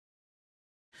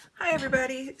Hi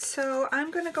everybody, so I'm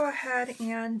going to go ahead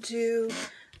and do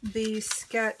the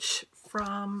sketch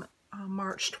from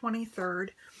March 23rd,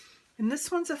 and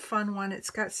this one's a fun one. It's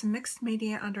got some mixed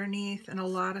media underneath and a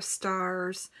lot of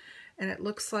stars, and it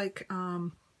looks like a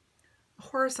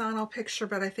horizontal picture,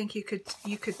 but I think you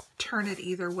could turn it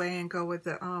either way and go with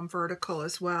the vertical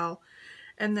as well,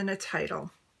 and then a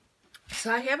title.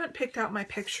 So I haven't picked out my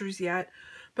pictures yet,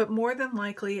 but more than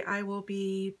likely I will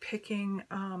be picking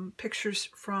pictures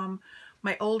from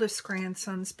my oldest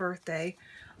grandson's birthday.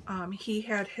 He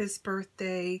had his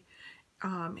birthday,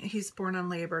 he's born on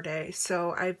Labor Day,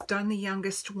 so I've done the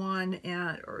youngest one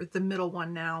or the middle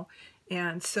one now,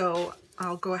 and so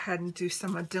I'll go ahead and do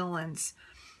some of Dylan's.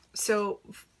 So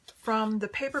from the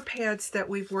paper pads that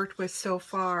we've worked with so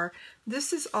far,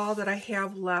 this is all that I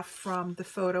have left from the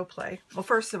photo play. Well,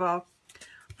 first of all,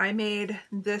 I made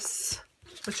this,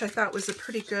 which I thought was a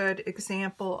pretty good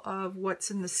example of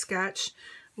what's in the sketch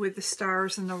with the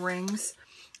stars and the rings.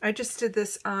 I just did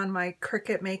this on my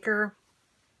Cricut Maker,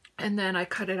 and then I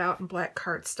cut it out in black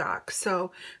cardstock.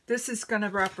 So this is going to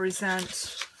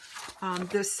represent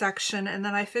this section, and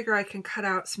then I figure I can cut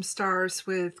out some stars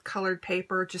with colored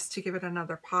paper just to give it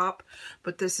another pop,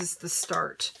 but this is the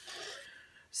start.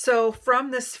 So from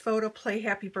this photo play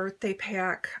happy birthday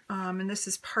pack, and this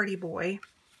is Party Boy,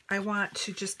 I want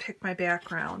to just pick my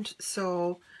background.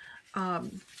 So I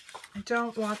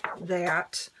don't want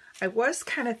that. I was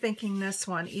kind of thinking this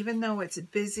one, even though it's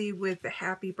busy with the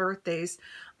happy birthdays,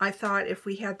 I thought if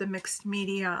we had the mixed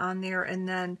media on there and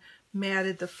then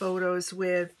matted the photos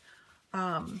with,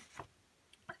 you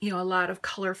know, a lot of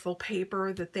colorful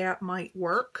paper, that might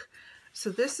work. So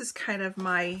this is kind of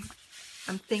my,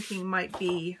 I'm thinking might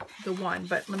be the one,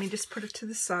 but let me just put it to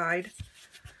the side.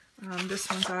 This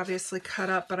one's obviously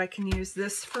cut up, but I can use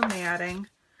this for matting.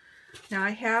 Now I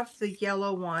have the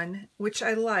yellow one, which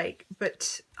I like,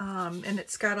 but and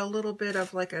it's got a little bit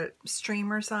of like a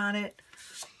streamers on it,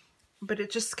 but it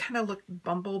just kind of looked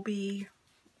bumblebee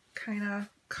kind of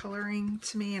coloring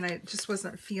to me, and I just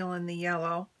wasn't feeling the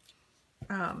yellow.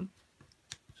 And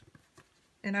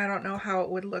I don't know how it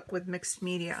would look with mixed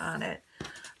media on it.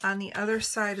 On the other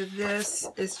side of this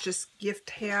is just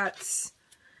gift hats.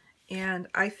 And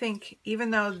I think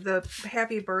even though the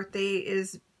happy birthday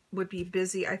would be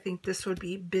busy, I think this would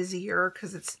be busier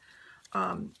because it's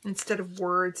instead of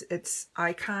words, it's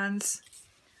icons.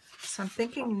 So I'm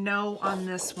thinking no on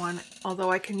this one,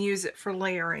 although I can use it for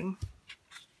layering.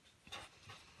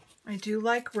 I do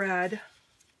like red.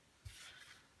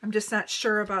 I'm just not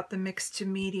sure about the mixed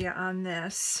media on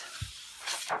this.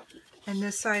 And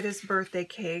this side is birthday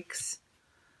cakes.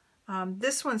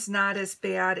 This one's not as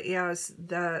bad as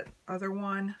the other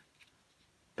one,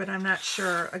 but I'm not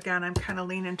sure. Again, I'm kind of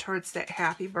leaning towards that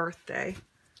happy birthday.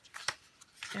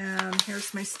 And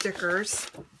here's my stickers.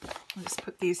 I'll just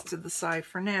put these to the side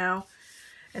for now.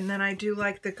 And then I do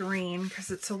like the green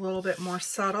because it's a little bit more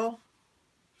subtle.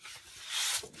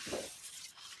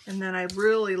 And then I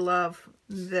really love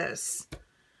this.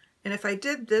 And if I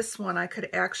did this one, I could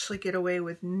actually get away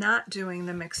with not doing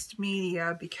the mixed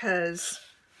media because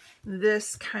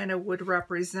this kind of would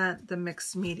represent the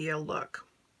mixed media look.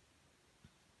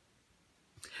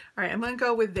 All right, I'm going to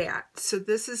go with that. So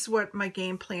this is what my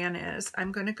game plan is.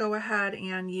 I'm going to go ahead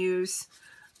and use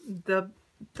the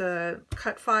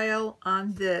cut file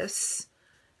on this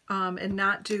and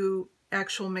not do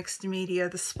actual mixed media.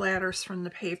 The splatters from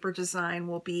the paper design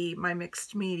will be my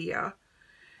mixed media.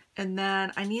 And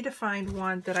then I need to find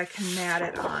one that I can mat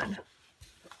it on.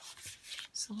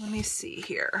 So let me see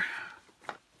here.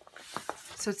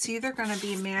 So it's either going to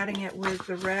be matting it with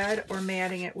the red or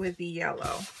matting it with the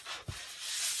yellow.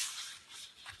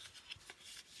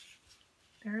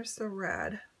 There's the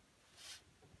red.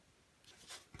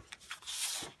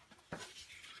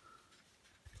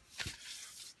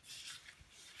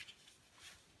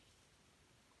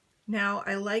 Now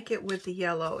I like it with the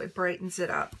yellow. It brightens it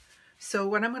up. So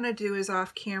what I'm going to do is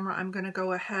off camera, I'm going to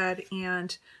go ahead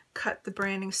and cut the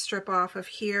branding strip off of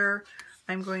here.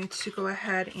 I'm going to go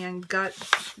ahead and gut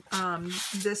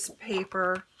this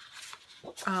paper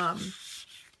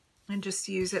and just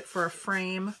use it for a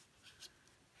frame.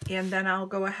 And then I'll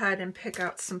go ahead and pick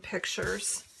out some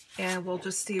pictures and we'll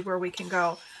just see where we can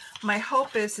go. My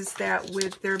hope is that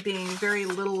with there being very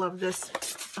little of this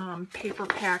paper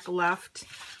pack left,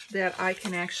 that I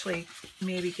can actually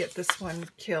maybe get this one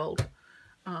killed.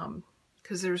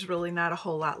 Because there's really not a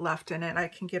whole lot left in it. I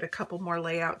can get a couple more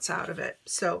layouts out of it.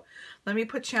 So let me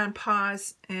put you on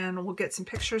pause and we'll get some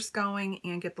pictures going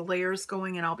and get the layers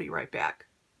going, and I'll be right back.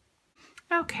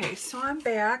 Okay, so I'm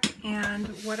back, and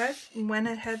what I went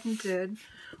ahead and did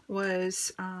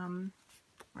was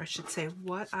or I should say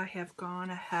what I have gone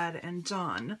ahead and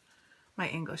done. My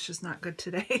English is not good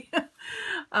today.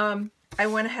 I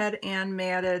went ahead and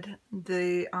matted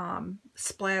the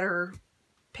splatter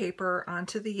paper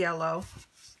onto the yellow.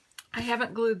 I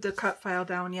haven't glued the cut file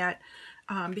down yet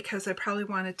because I probably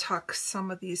want to tuck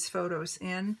some of these photos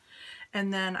in.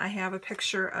 And then I have a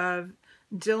picture of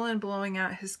Dylan blowing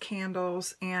out his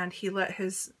candles, and he let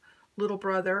his little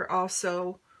brother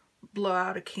also blow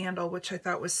out a candle, which I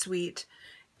thought was sweet.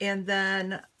 And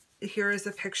then here is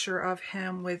a picture of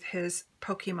him with his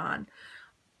Pokemon.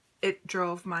 It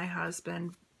drove my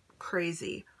husband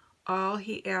crazy. All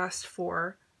he asked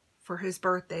for his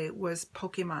birthday was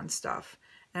Pokemon stuff.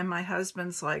 And my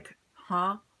husband's like,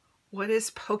 huh? What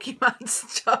is Pokemon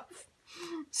stuff?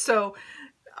 So,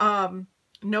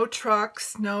 no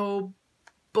trucks, no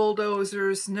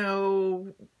bulldozers,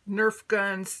 no Nerf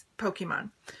guns,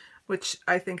 Pokemon, which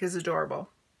I think is adorable.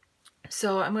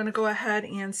 So I'm going to go ahead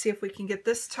and see if we can get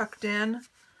this tucked in.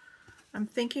 I'm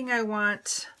thinking I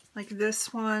want like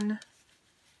this one,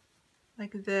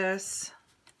 like this.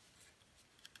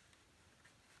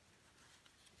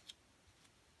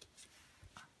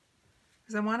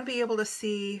 Because I want to be able to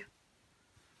see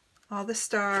all the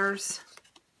stars,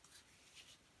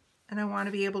 and I want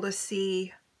to be able to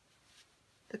see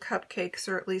the cupcakes,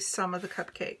 or at least some of the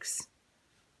cupcakes.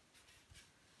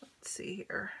 Let's see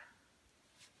here.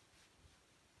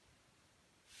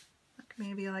 Like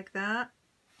maybe like that.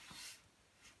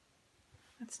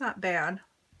 That's not bad.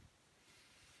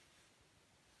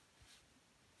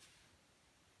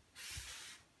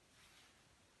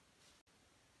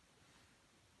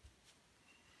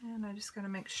 And I just got to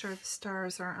make sure the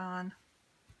stars are on.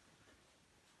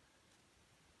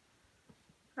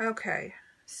 Okay,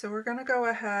 so we're going to go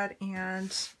ahead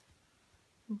and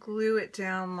glue it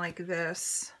down like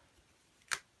this.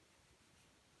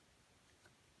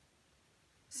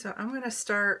 So I'm going to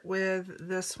start with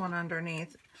this one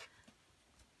underneath,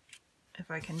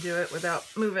 if I can do it without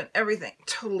moving everything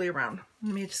totally around.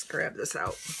 Let me just grab this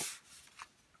out.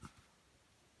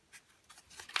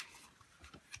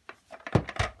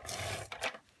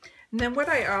 And then what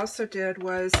I also did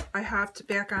was I hopped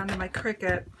back onto my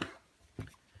Cricut,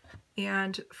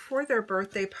 and for their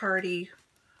birthday party,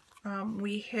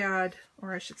 we had,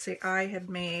 or I should say I had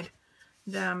made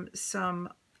them some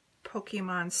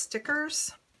Pokemon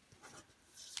stickers.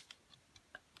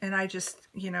 And I just,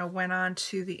 you know, went on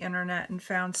to the internet and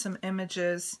found some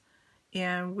images,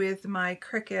 and with my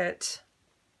Cricut,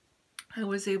 I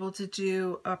was able to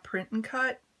do a print and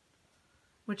cut,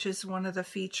 which is one of the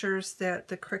features that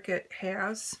the Cricut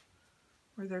has,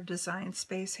 or their Design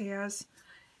Space has.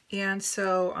 And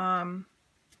so,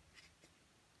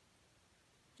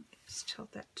 just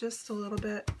tilt that just a little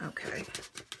bit. Okay.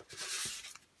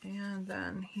 And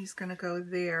then he's going to go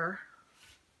there.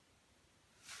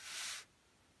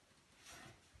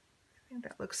 I think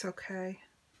that looks okay.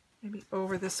 Maybe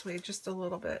over this way just a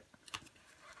little bit.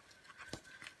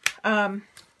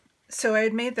 So I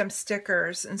had made them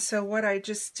stickers, and so what I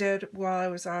just did while I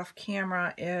was off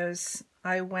camera is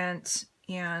I went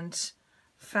and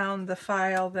found the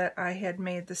file that I had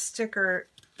made the sticker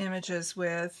images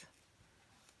with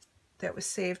that was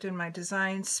saved in my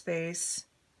Design Space,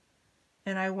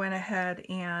 and I went ahead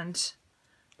and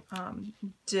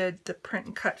did the print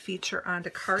and cut feature onto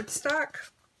cardstock.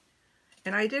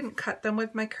 And I didn't cut them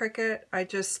with my Cricut, I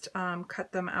just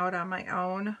cut them out on my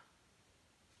own.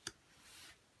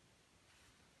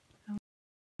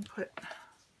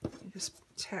 Just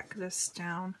tack this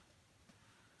down,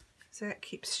 because that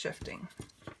keeps shifting.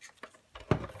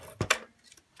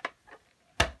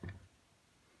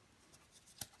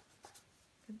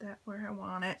 Get that where I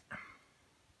want it.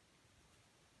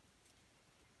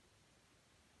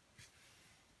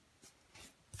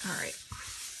 All right.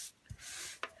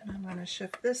 And I'm going to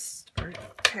shift this, or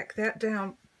tack that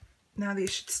down. Now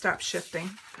these should stop shifting.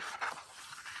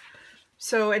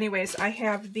 So anyways, I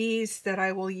have these that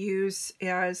I will use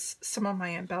as some of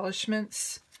my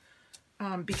embellishments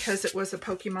because it was a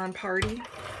Pokemon party.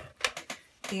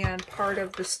 And part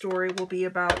of the story will be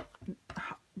about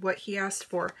what he asked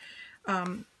for.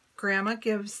 Grandma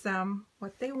gives them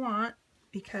what they want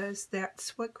because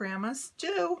that's what grandmas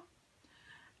do.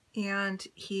 And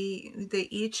they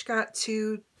each got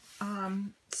to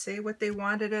say what they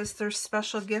wanted as their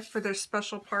special gift for their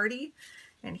special party.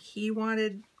 And he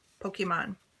wanted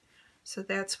Pokemon. So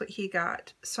that's what he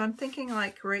got. So I'm thinking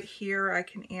like right here I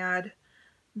can add,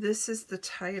 this is the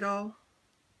title,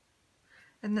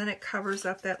 and then it covers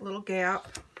up that little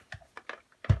gap.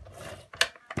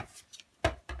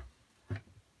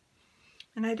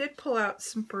 And I did pull out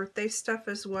some birthday stuff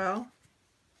as well.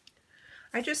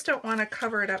 I just don't want to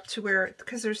cover it up to where,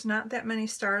 because there's not that many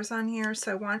stars on here,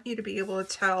 so I want you to be able to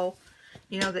tell,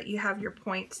 you know, that you have your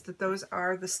points, that those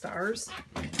are the stars.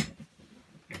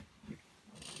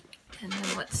 And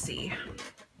then let's see.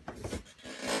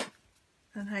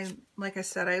 And like I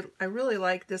said, I really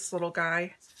like this little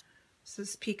guy. This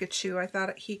is Pikachu. I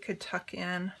thought he could tuck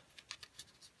in.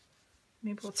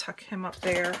 Maybe we'll tuck him up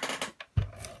there.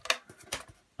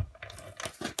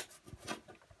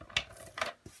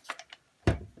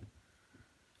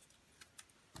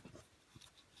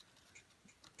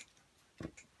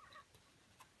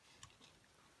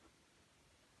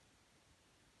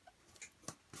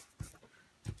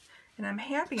 And I'm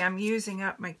happy I'm using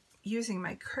my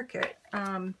Cricut.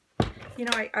 You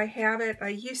know, I have it. I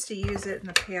used to use it in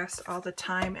the past all the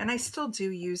time, and I still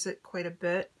do use it quite a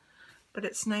bit. But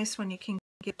it's nice when you can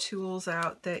get tools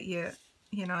out that you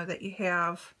know that you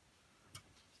have.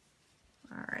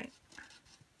 All right.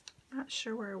 Not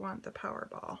sure where I want the power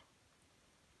ball.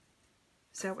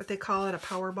 Is that what they call it, a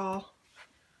power ball?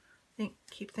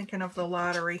 Keep thinking of the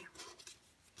lottery.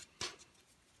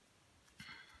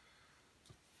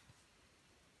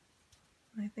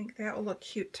 I think that will look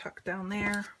cute tucked down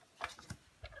there.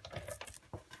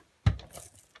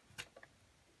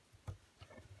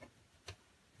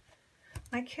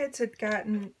 My kids had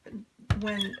gotten,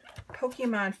 when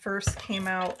Pokemon first came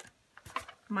out,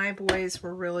 my boys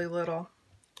were really little,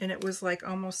 and it was like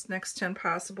almost next to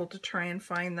impossible to try and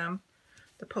find them,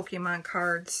 the Pokemon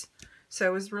cards. So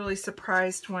I was really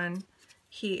surprised when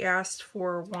he asked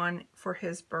for one for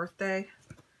his birthday,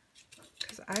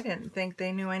 because I didn't think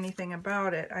they knew anything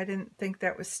about it. I didn't think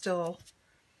that was still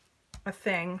a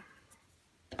thing.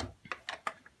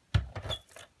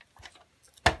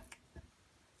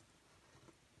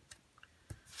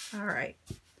 All right,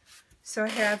 so I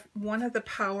have one of the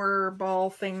power ball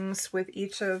things with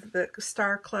each of the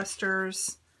star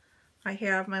clusters. I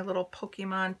have my little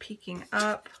Pokemon peeking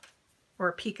up,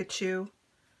 or Pikachu.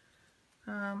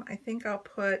 I think I'll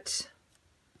put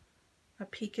a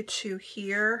Pikachu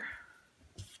here.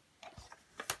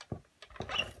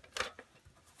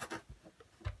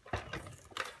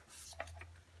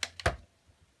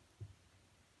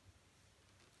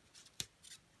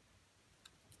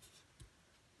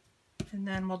 And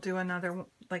then we'll do another,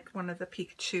 like one of the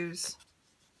Pikachus,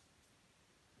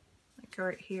 like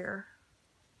right here.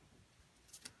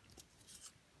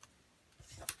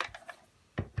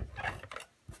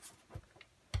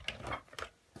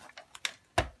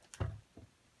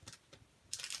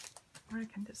 Or I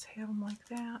can just have them like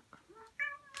that.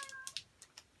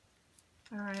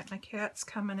 All right, my cat's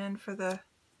coming in for to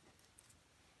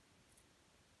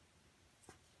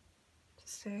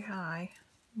say hi.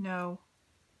 No.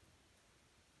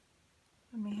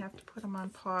 I may have to put him on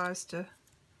pause to,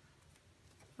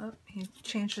 oh, he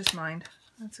changed his mind.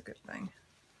 That's a good thing.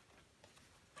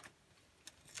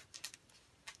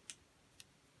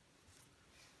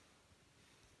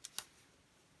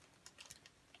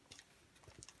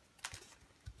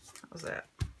 How's that?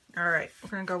 All right, we're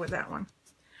gonna go with that one.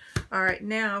 All right,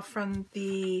 now from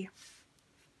the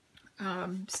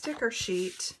sticker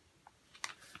sheet,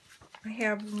 I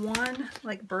have one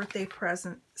like birthday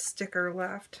present sticker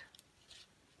left.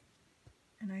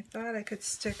 And I thought I could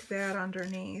stick that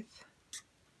underneath,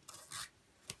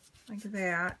 like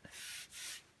that.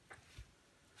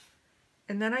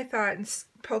 And then I thought,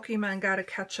 Pokemon Gotta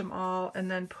Catch 'Em All, and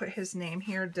then put his name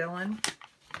here, Dylan.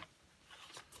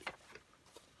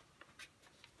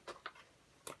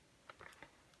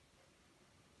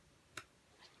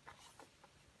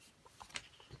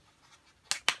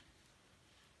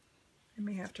 I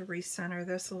may have to recenter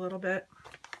this a little bit.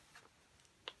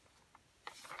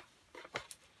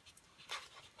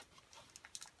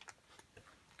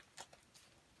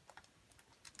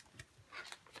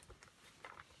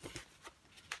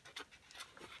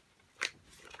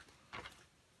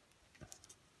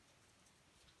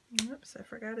 Oops, I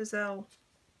forgot his L.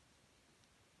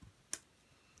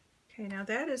 Okay, now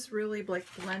that is really like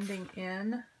blending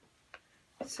in.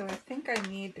 So I think I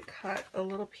need to cut a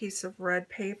little piece of red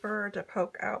paper to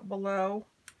poke out below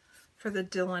for the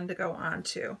Dylan to go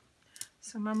onto.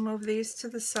 So I'm going to move these to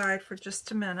the side for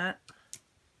just a minute.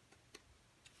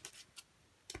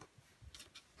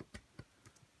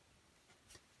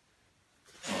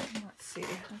 Let's see,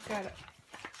 I've got it.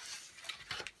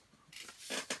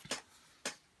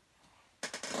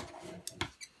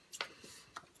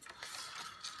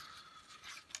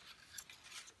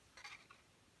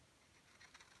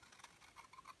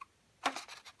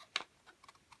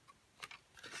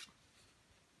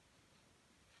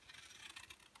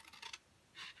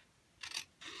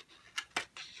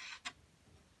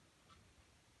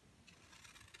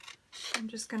 I'm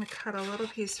just going to cut a little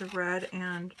piece of red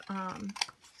and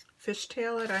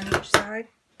fishtail it on each side.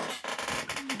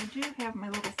 And I do have my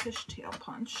little fishtail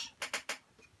punch.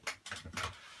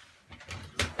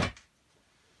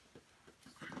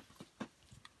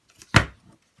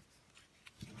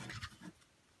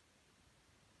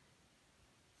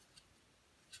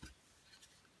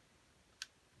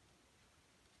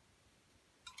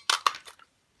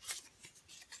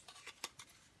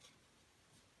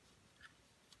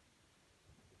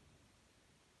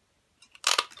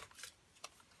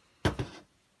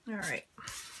 Alright,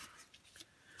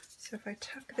 so if I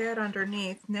tuck that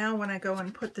underneath, now when I go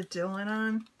and put the Dylan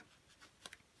on,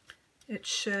 it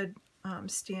should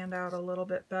stand out a little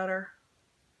bit better.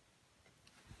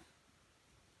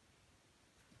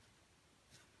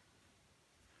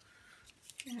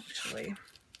 Actually,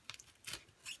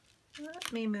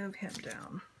 let me move him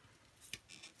down.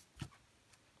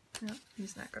 No,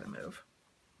 he's not going to move.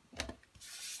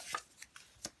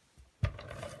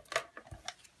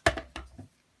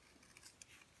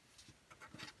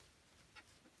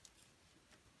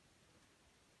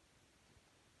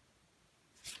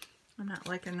 I'm not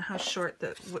liking how short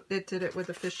that it did it with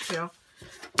the fishtail.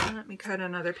 Let me cut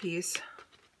another piece.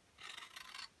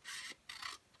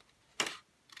 I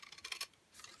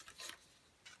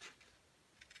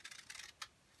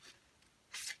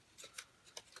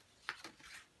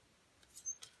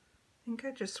think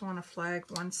I just want to flag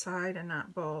one side and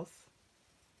not both.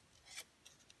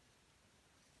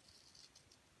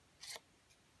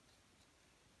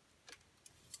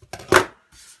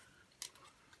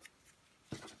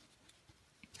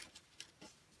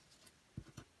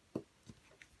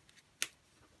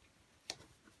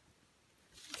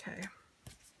 Okay.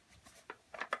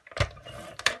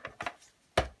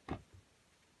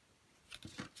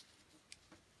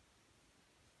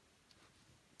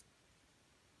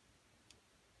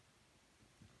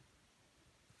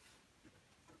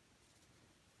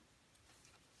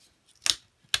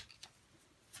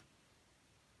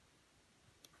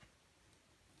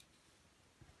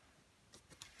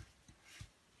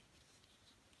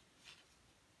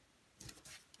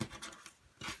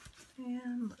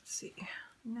 And let's see,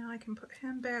 now I can put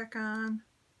him back on.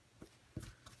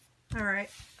 Alright,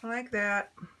 I like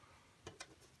that.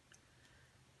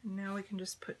 And now we can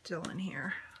just put Dylan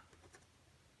here.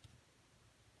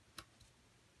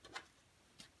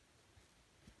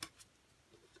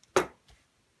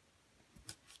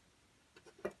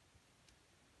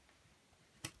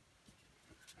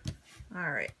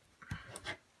 Alright.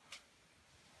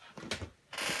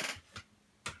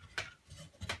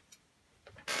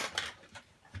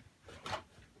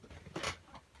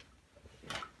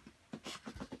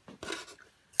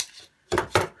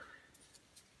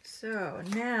 So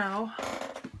now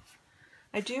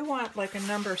I do want like a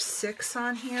number 6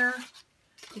 on here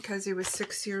because he was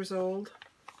 6 years old.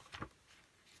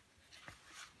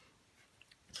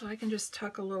 So I can just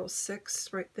tuck a little 6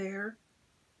 right there.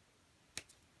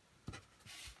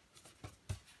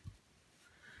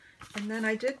 And then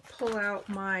I did pull out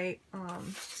my,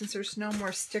 since there's no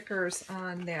more stickers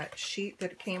on that sheet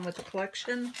that came with the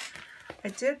collection, I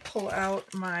did pull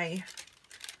out my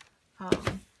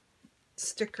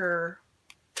sticker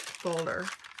folder.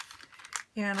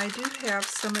 And I do have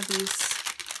some of these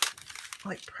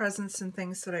like presents and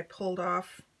things that I pulled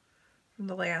off from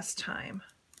the last time.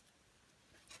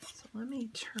 So let me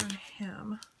turn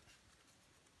him.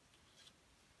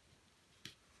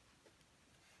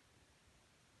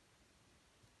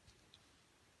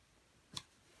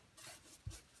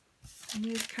 And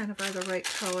these kind of are the right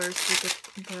colors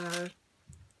with the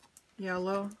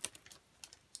yellow.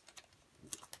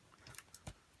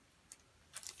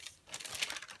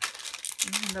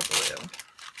 And the blue.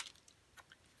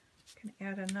 Can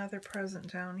add another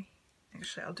present down.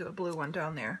 Actually, I'll do a blue one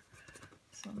down there.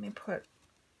 So let me put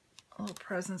little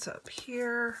presents up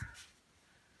here.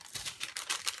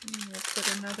 And we'll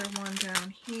put another one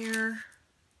down here.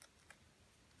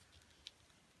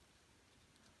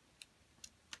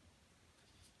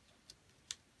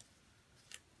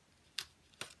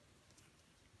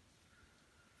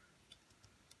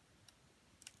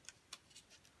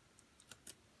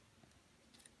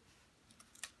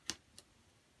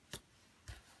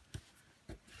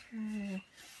 Okay.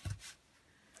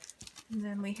 And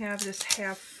then we have this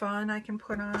have fun I can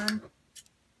put on.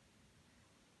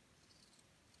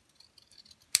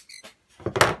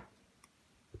 And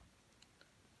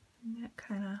that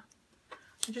kind of,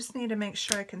 I just need to make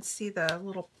sure I can see the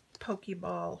little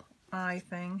Pokeball eye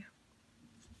thing.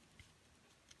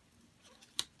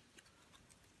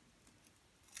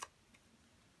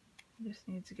 It just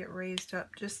needs to get raised up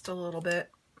just a little bit.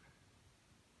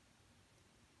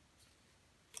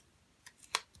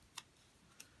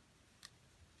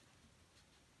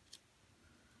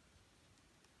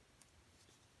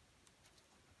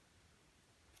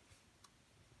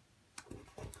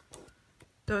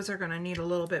 Those are going to need a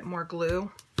little bit more glue,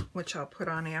 which I'll put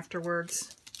on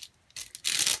afterwards.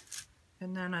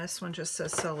 And then this one just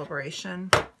says Celebration.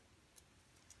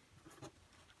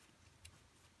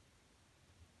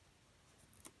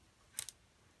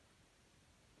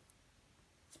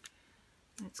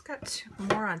 It's got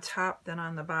more on top than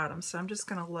on the bottom, so I'm just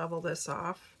going to level this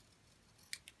off.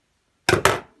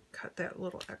 Cut that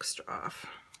little extra off.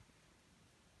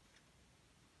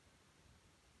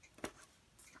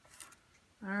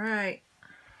 All right.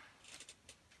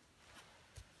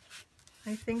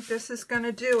 I think this is going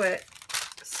to do it.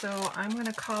 So I'm going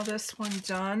to call this one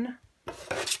done.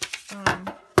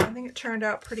 I think it turned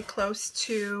out pretty close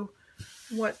to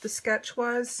what the sketch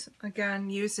was. Again,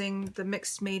 using the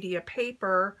mixed media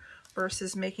paper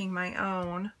versus making my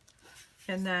own,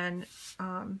 and then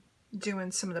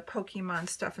doing some of the Pokemon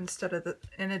stuff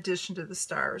in addition to the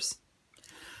stars.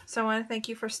 So I want to thank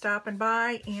you for stopping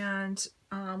by, and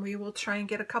we will try and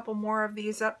get a couple more of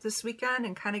these up this weekend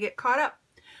and kind of get caught up.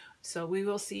 So we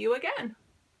will see you again.